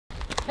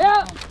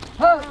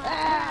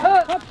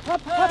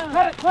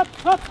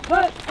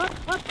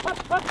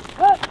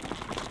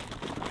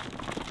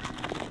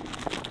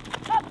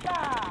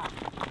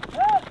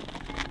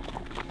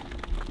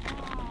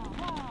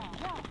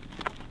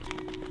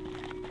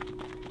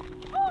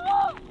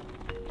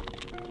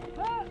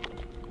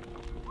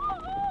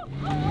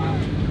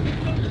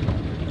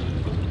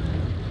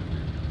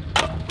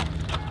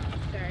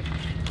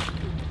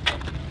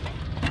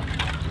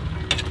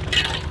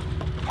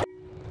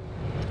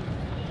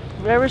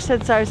Ever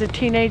since I was a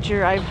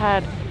teenager, I've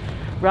had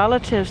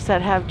relatives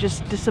that have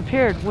just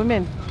disappeared,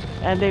 women,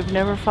 and they've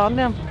never found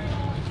them.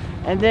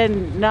 And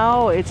then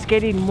now it's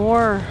getting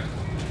more.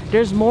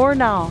 There's more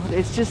now.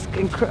 It's just,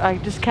 I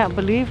just can't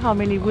believe how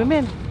many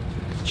women,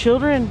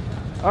 children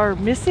are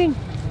missing.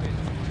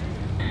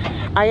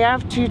 I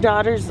have 2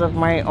 daughters of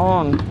my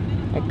own.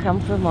 I come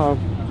from a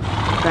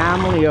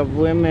family of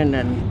women,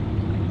 and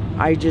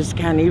I just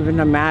can't even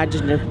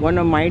imagine if one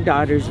of my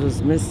daughters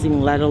was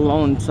missing, let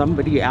alone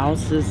somebody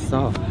else's.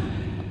 So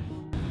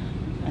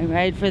I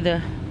ride for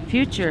the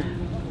future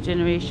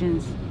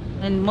generations.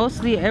 And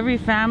mostly every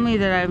family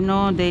that I've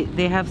known,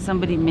 they have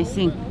somebody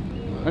missing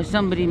or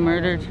somebody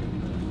murdered.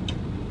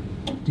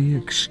 The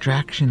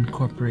extraction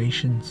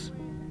corporations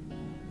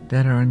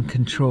that are in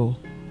control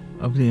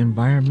of the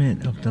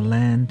environment, of the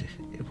land,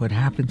 what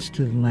happens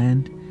to the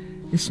land,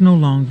 it's no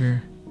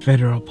longer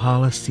federal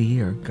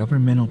policy or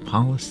governmental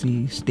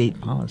policy,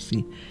 state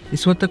policy.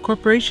 It's what the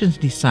corporations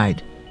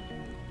decide.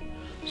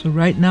 So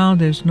right now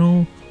there's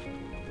no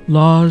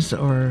laws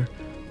or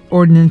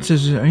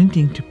ordinances or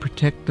anything to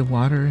protect the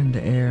water and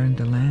the air and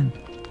the land.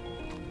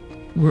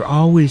 We're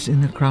always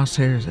in the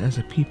crosshairs as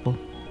a people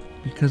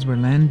because we're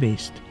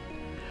land-based.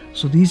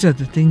 So these are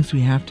the things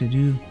we have to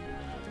do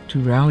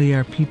to rally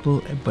our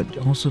people, but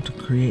also to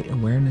create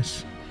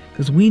awareness,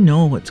 because we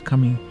know what's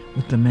coming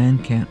with the man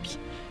camps.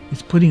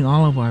 It's putting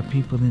all of our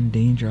people in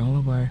danger, all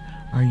of our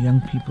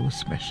young people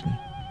especially.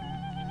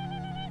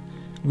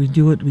 We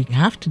do what we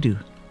have to do,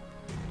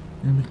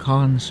 and we call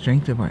on the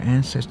strength of our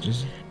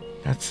ancestors.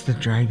 That's the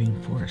driving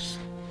force.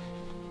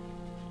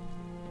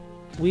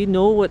 We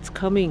know what's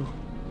coming.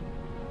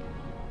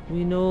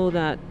 We know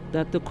that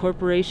the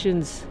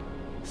corporations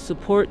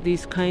support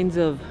this kind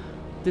of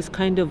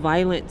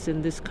violence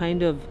and this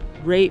kind of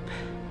rape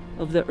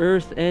of the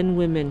earth and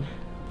women.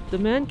 The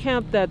man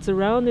camp that's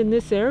around in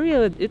this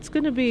area, it's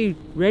going to be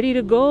ready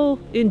to go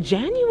in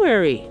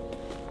January.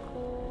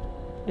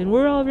 And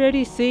we're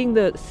already seeing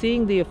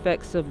the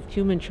effects of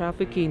human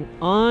trafficking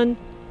on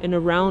and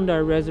around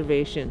our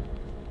reservation.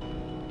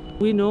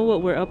 We know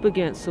what we're up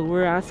against, so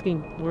we're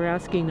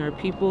asking our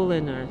people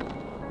and our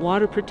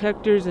water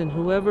protectors and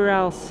whoever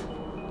else,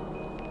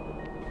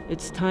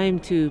 it's time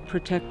to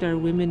protect our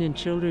women and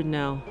children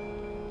now.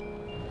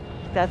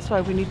 That's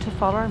why we need to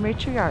follow our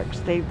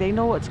matriarchs. They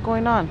know what's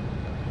going on.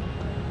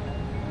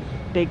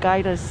 They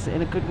guide us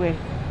in a good way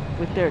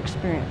with their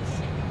experience.